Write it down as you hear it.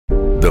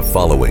The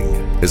following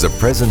is a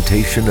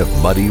presentation of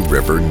Muddy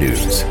River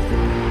News.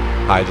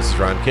 Hi, this is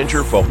Ron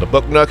Kinscherf. Welcome to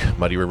Book Nook,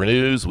 Muddy River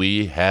News.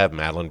 We have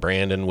Madeline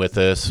Brandon with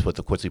us with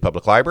the Quincy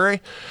Public Library.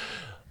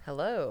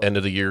 Hello. End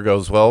of the year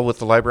goes well with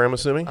the library, I'm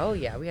assuming? Oh,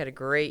 yeah. We had a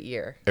great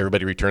year.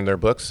 Everybody returned their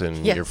books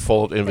and Yes. you're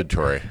full of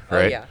inventory,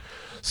 right? Oh, yeah.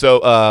 So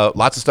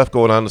lots of stuff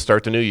going on to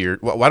start the new year.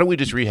 Why don't we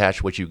just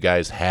rehash what you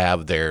guys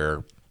have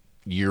there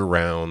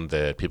year-round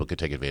that people could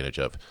take advantage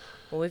of?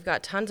 Well, we've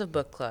got tons of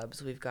book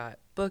clubs. We've got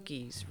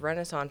bookies,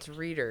 Renaissance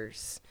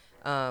readers.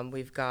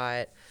 We've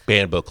got...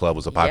 Band Book Club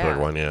was a popular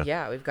one, yeah.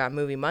 Yeah, we've got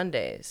Movie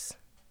Mondays.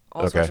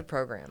 All sorts of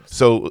programs.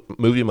 So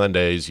Movie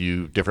Mondays,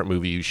 different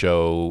movie you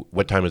show.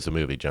 What time is the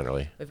movie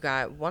generally? We've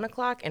got 1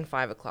 o'clock and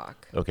 5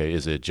 o'clock. Okay,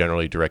 is it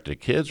generally directed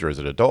at kids or is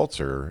it adults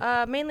or?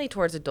 Mainly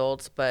towards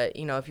adults, but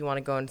if you want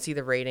to go and see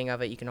the rating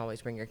of it, you can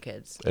always bring your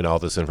kids. And all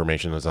this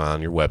information is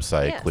on your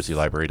website, Yes.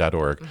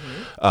 quincylibrary.org.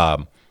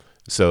 Mm-hmm.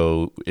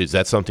 So is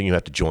that something you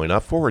have to join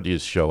up for, or do you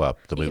just show up?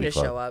 The You movie can just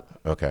club. show up.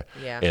 Okay.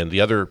 Yeah. And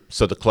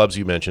the clubs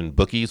you mentioned,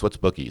 bookies. What's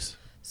bookies?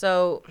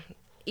 So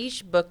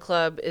each book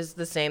club is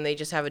the same. They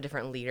just have a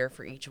different leader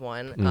for each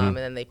one. And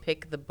then they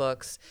pick the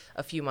books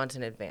a few months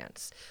in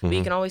advance. But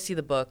you can always see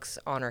the books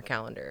on our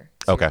calendar.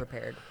 So Okay. you're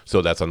prepared.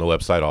 So that's on the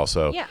website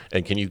also. Yeah.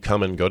 And can you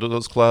come and go to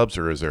those clubs,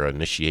 or is there an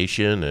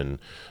initiation, and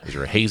is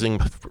there a hazing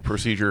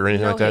procedure or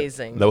anything No like that?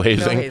 hazing. No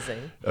hazing. No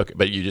hazing. Okay,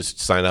 but you just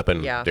sign up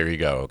and Yeah. there you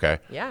go. Okay.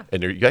 Yeah.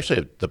 And you actually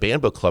have the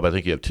Band Book Club. I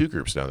think you have two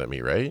groups now that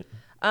meet, right?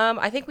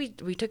 I think we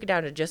took it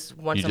down to just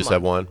once a month. You just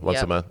have one once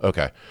Yep. a month?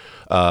 Okay.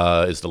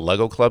 Is the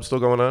Lego Club still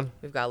going on?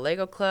 We've got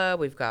Lego Club.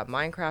 We've got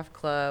Minecraft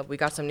Club. We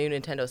got some new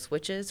Nintendo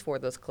Switches for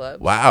those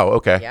clubs. Wow,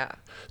 okay. Yeah.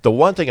 The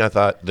one thing I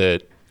thought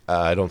that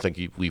I don't think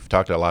we've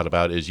talked a lot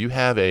about is you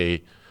have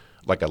a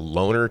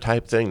loaner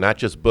type thing, not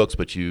just books,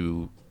 but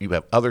you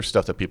have other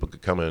stuff that people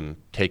could come and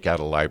take out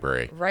of the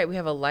library. Right. We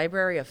have a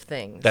library of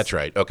things. That's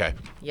right. Okay.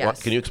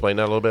 Yes. Can you explain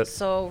that a little bit?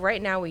 So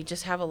right now we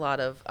just have a lot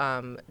of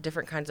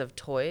different kinds of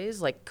toys,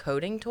 like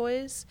coding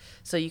toys.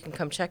 So you can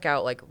come check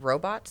out like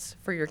robots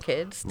for your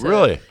kids.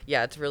 Really?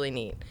 Yeah, it's really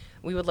neat.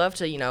 We would love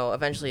to,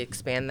 eventually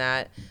expand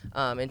that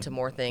into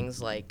more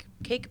things like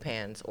cake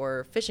pans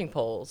or fishing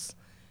poles.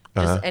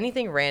 Just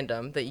anything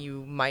random that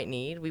you might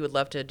need. We would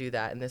love to do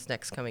that in this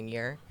next coming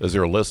year. Is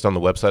there a list on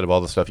the website of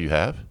all the stuff you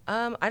have?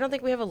 I don't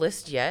think we have a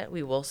list yet.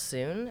 We will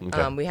soon.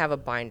 Okay. We have a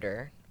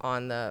binder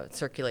on the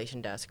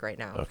circulation desk right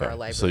now for our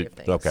library of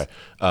things. Okay.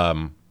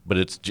 But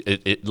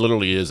it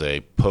literally is a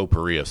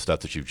potpourri of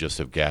stuff that you just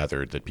have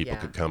gathered that people Yeah.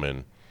 could come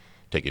and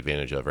take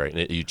advantage of, right?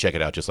 And you check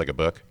it out just like a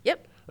book?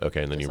 Yep.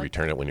 Okay, and then Just you like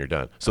return it when you're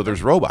done. So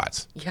there's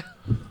robots. Yeah.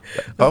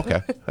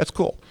 Okay, that's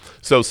cool.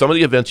 So some of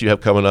the events you have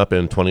coming up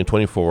in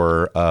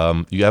 2024,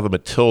 you have a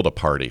Matilda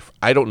party.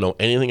 I don't know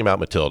anything about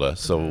Matilda,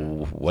 so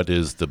what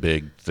is the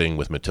big thing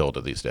with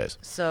Matilda these days?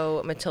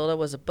 So Matilda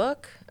was a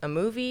book, a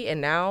movie, and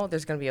now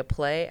there's going to be a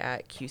play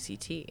at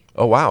QCT.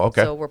 Oh, wow,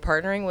 okay. So we're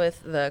partnering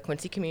with the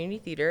Quincy Community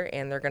Theater,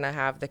 and they're going to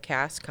have the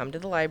cast come to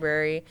the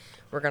library.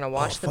 We're going to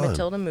watch the fun.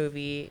 Matilda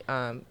movie.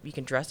 You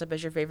can dress up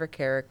as your favorite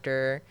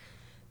character,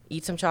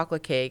 eat some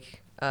chocolate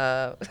cake.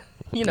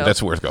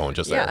 That's worth going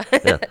just yeah.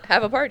 there. Yeah.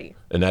 Have a party.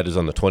 And that is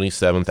on the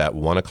 27th at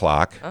 1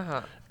 o'clock.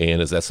 Uh-huh.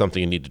 And is that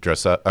something you need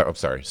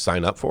to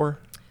sign up for?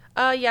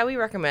 Yeah, we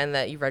recommend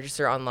that you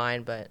register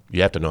online, but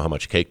You have to know how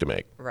much cake to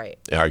make. right.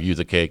 Are you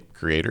the cake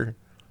creator?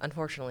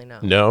 Unfortunately,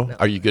 no. No?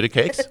 Are you good at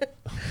cakes?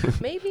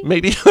 Maybe.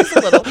 Maybe. Just a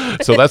little.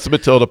 So that's the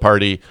Matilda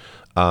party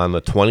on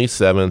the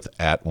 27th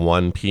at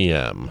 1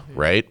 p.m.,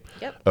 right?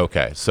 Yep.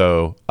 Okay,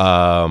 so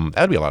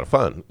that'd be a lot of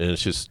fun. And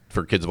it's just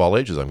for kids of all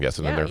ages, I'm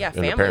guessing, and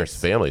their parents,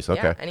 families.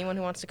 Okay. Yeah, anyone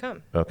who wants to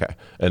come. Okay.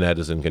 And that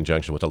is in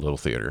conjunction with the little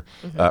theater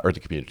or the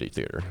community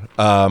theater.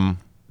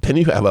 Then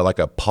you have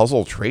a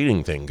puzzle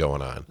trading thing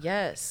going on.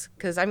 Yes,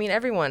 because,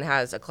 everyone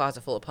has a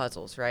closet full of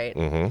puzzles, right?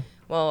 Mm-hmm.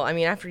 Well,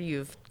 after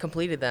you've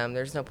completed them,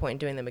 there's no point in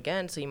doing them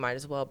again, so you might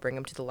as well bring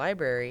them to the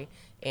library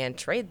and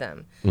trade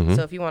them. Mm-hmm.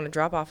 So if you want to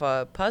drop off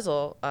a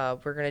puzzle,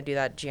 we're going to do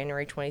that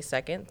January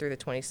 22nd through the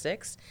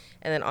 26th,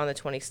 and then on the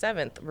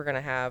 27th, we're going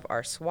to have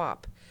our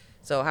swap.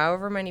 So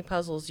however many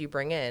puzzles you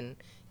bring in,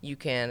 you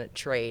can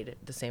trade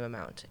the same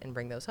amount and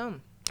bring those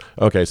home.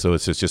 Okay, so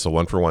it's just a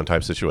one-for-one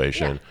type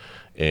situation,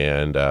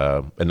 and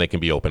they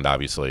can be opened,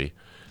 obviously.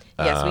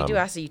 Yes, we do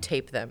ask that you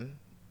tape them.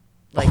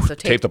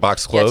 Tape the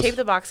box closed? Yeah, tape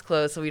the box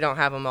closed so we don't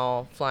have them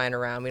all flying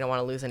around. We don't want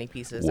to lose any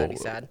pieces. That'd be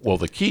sad. Well,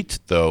 the key,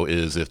 though,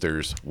 is if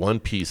there's one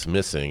piece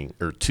missing,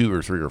 or two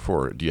or three or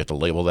four, do you have to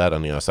label that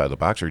on the outside of the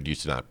box, or do you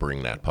just not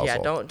bring that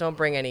puzzle? Yeah, don't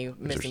bring any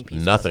missing There's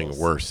pieces. nothing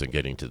worse than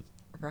getting to...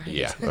 Right.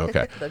 Yeah,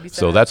 okay. That'd be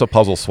So sad. that's a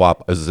puzzle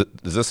swap. Is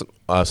this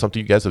something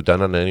you guys have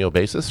done on an annual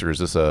basis, or is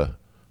this a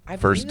I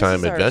believe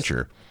first-time this is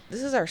adventure?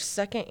 This is our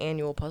second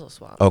annual puzzle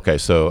swap. Okay,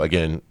 so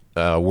again,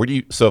 where do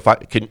you... So if I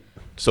can...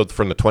 So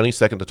from the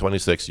 22nd to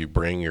 26th, you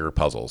bring your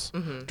puzzles,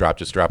 drop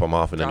them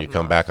off, and then Drop you 'em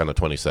come off. back on the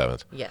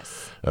 27th.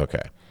 Yes.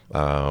 Okay.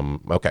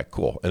 Okay,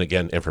 cool. And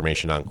again,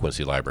 information on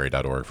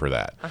quincylibrary.org for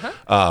that.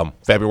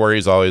 February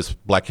is always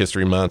Black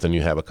History Month, and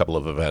you have a couple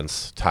of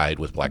events tied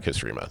with Black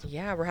History Month.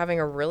 Yeah, we're having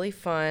a really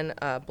fun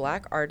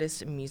Black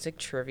artist music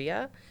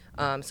trivia.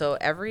 So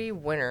every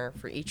winner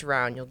for each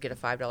round, you'll get a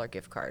 $5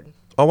 gift card.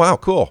 Oh, wow,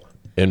 cool.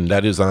 And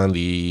that is on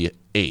the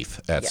 8th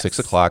at Yes. 6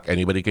 o'clock.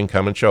 Anybody can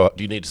come and show up.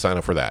 Do you need to sign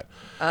up for that?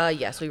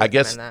 Yes, we I recommend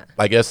guess that.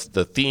 I guess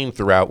the theme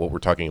throughout what we're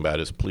talking about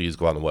is please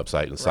go on the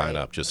website and sign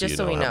Right. up just so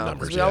so we you know how know,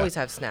 numbers. because we always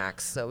have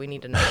snacks, so we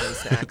need to know any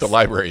snacks. The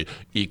library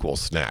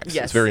equals snacks.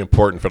 Yes. It's very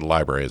important for the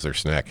library as their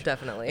snack.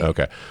 Definitely.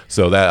 Okay.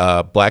 So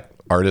that Black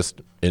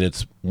artist in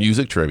its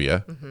music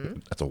trivia,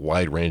 that's a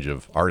wide range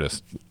of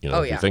artists,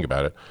 Oh, if you yeah. think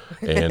about it.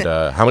 And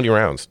how many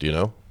rounds, do you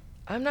know?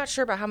 I'm not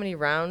sure about how many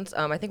rounds.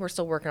 I think we're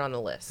still working on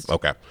the list.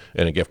 Okay.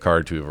 And a gift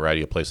card to a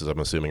variety of places, I'm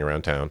assuming,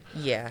 around town.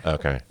 Yeah.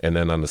 Okay. And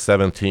then on the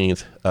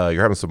 17th, are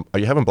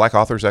you having Black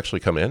authors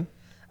actually come in?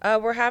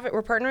 We're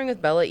partnering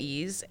with Bella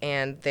Ease,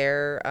 and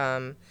their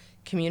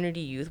community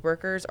youth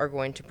workers are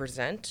going to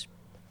present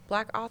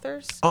Black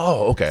authors.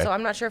 Oh, okay. So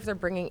I'm not sure if they're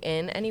bringing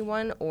in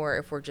anyone or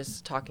if we're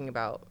just talking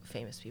about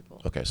famous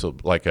people. Okay. So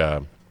like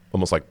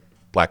almost like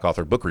Black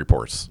author book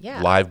reports,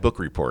 Yeah. live book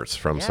reports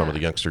from some of the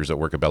Yeah. youngsters that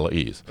work at Bella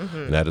Ease.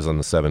 And that is on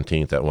the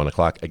 17th at 1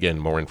 o'clock. Again,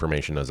 more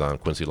information is on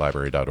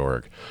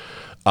quincylibrary.org.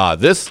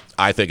 This,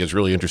 I think, is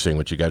really interesting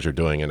what you guys are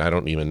doing. And I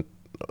don't even,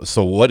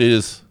 so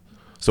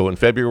in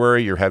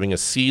February, you're having a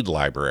seed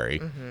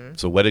library.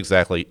 So what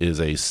exactly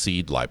is a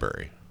seed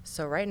library?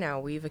 So right now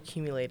we've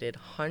accumulated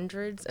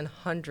hundreds and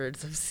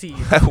hundreds of seeds.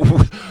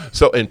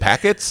 So in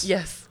packets?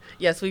 Yes.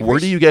 Where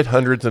do you get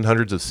hundreds and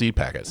hundreds of seed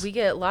packets? We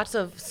get lots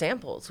of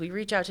samples. We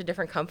reach out to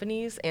different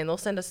companies, and they'll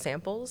send us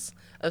samples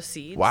of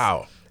seeds.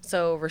 Wow.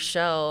 So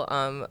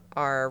Rochelle,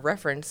 our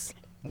reference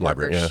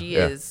Library, worker,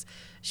 yeah.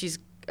 she's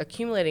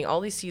accumulating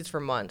all these seeds for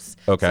months.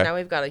 Okay. So now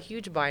we've got a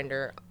huge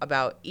binder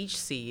about each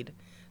seed.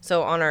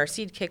 So on our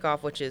seed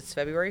kickoff, which is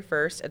February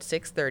 1st at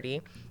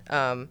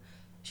 6:30,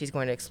 she's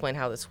going to explain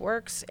how this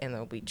works, and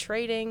there'll be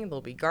trading,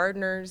 there'll be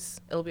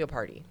gardeners, it'll be a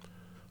party.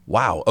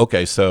 Wow.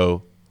 Okay.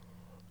 So,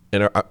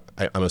 and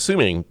I'm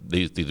assuming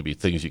these would be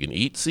things you can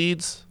eat,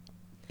 seeds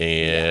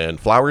and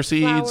flower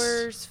seeds.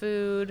 Flowers,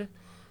 food,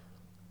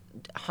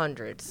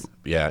 hundreds.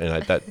 Yeah.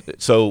 And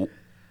so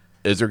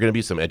is there going to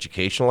be some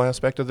educational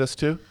aspect of this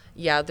too?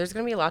 Yeah, there's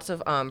going to be lots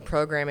of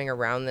programming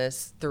around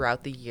this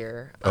throughout the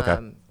year. Okay.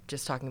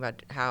 Just talking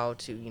about how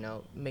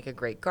to, make a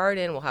great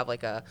garden. We'll have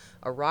like a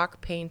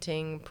rock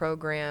painting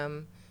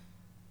program,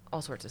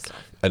 all sorts of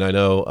stuff. And I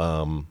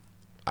know,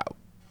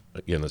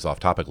 again, this is off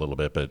topic a little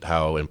bit, but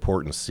how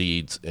important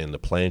seeds and the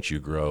plants you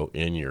grow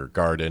in your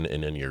garden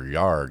and in your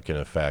yard can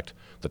affect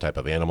the type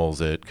of animals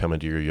that come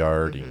into your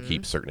yard. You can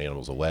keep certain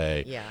animals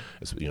away. Yeah.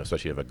 Especially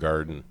if you have a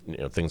garden,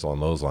 things along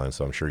those lines.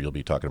 So I'm sure you'll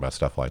be talking about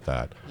stuff like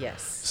that.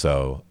 Yes.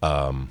 So,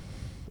 and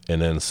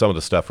then some of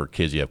the stuff for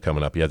kids you have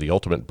coming up. You have the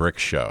Ultimate Brick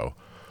Show.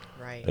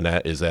 Right. And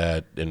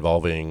that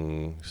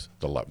involving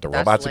the That's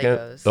robots again?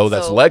 Legos. Oh,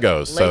 that's So,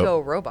 Legos. Lego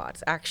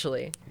robots,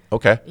 actually.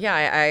 Okay.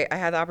 Yeah, I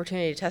had the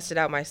opportunity to test it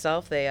out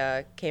myself.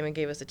 They came and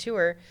gave us a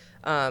tour.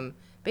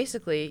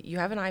 Basically, you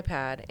have an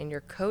iPad, and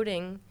you're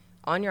coding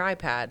on your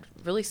iPad,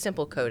 really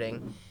simple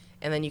coding,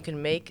 and then you can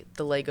make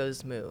the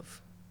Legos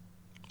move.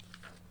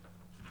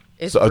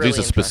 It's So are really these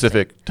a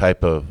specific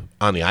type of,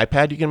 on the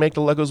iPad you can make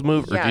the Legos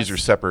move, or these Yes. are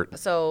separate,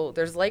 So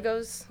there's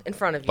Legos in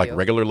front of you. like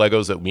regular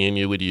Legos that me and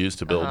you would use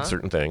to build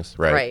certain things,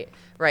 right?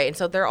 Right. And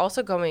so they're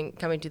also coming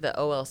to the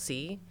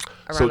OLC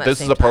around So that this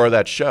same is a part time. of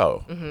that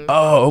show.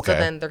 Oh, okay. So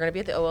then they're going to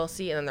be at the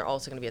OLC, and then they're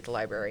also going to be at the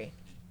library.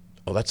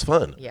 Oh, that's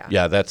fun. Yeah.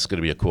 Yeah, that's going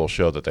to be a cool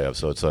show that they have.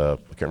 So it's I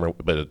can't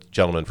remember, but a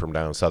gentleman from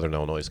down in Southern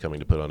Illinois is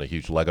coming to put on a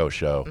huge Lego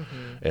show.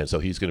 And so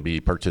he's going to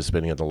be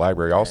participating at the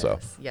library also.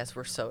 Yes,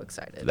 we're so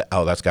excited.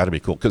 Oh, that's got to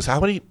be cool. Because how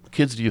many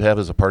kids do you have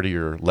as a part of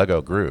your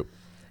Lego group?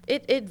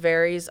 It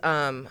varies.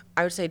 I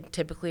would say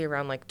typically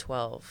around like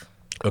 12.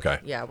 Okay.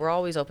 Yeah, we're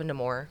always open to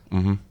more.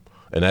 And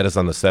that is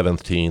on the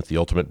 17th, the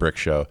Ultimate Brick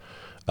Show.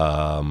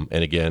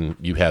 And again,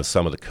 you have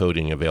some of the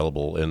coding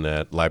available in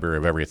that library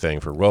of everything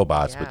for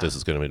robots, but Yeah. this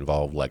is going to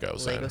involve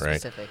Legos, Lego then, right?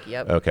 specific,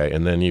 yep. Okay,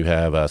 and then you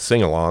have a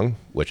sing along,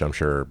 which I'm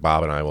sure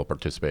Bob and I will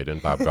participate in.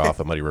 Bob Goff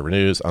of Muddy River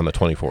News on the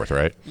 24th,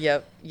 right?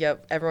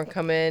 Yep. Everyone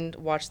come in,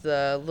 watch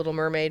the Little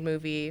Mermaid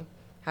movie,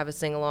 have a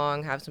sing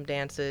along, have some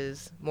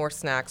dances, more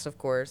snacks, of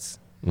course.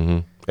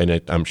 And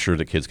I'm sure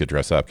the kids could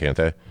dress up, can't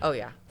they? Oh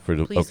yeah.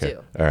 Please okay.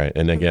 do. All right.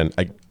 And again,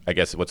 I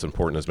guess what's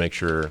important is make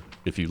sure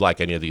if you like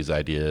any of these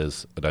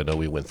ideas, and I know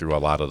we went through a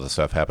lot of the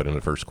stuff happening in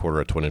the first quarter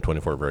of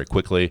 2024 very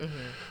quickly.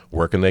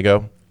 Where can they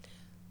go?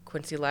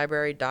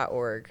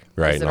 quincylibrary.org.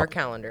 Right. Visit our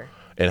calendar.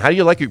 And how do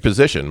you like your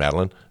position,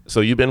 Madeline? So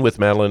you've been with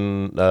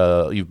Madeline,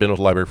 you've been with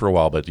the library for a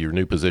while, but your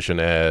new position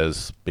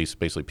as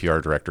basically PR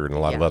director and a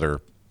lot of Yeah.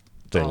 other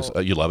things, Oh.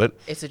 you love it?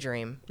 It's a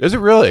dream. Is it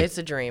really? It's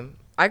a dream.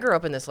 I grew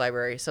up in this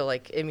library, so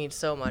it means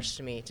so much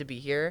to me to be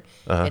here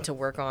and to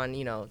work on,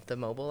 the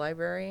mobile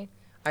library.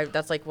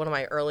 That's like one of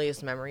my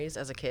earliest memories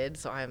as a kid,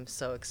 so I'm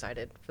so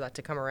excited for that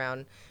to come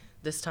around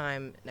this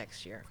time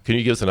next year. Can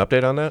you give us an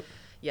update on that?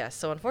 Yes,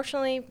 so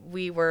unfortunately,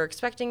 we were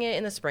expecting it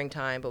in the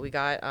springtime, but we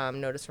got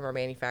notice from our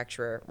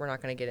manufacturer. We're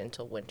not going to get it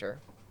until winter.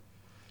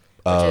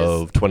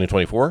 Of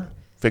 2024?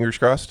 Fingers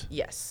crossed?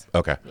 Yes.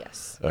 Okay.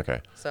 Yes.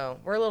 Okay. So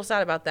we're a little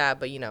sad about that,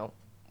 but,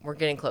 we're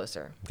getting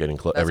closer. Every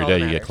all day that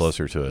you get matters.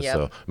 closer to it. Yep.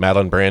 So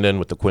Madeline Brandon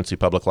with the Quincy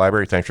Public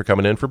Library, thanks for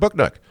coming in for Book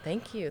Nook.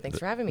 Thank you. Thanks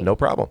for having me. No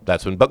problem.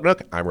 That's been Book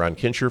Nook. I'm Ron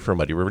Kinscherf from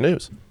Muddy River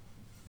News.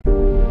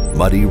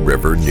 Muddy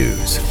River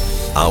News.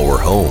 Our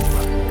home,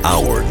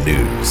 our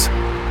news.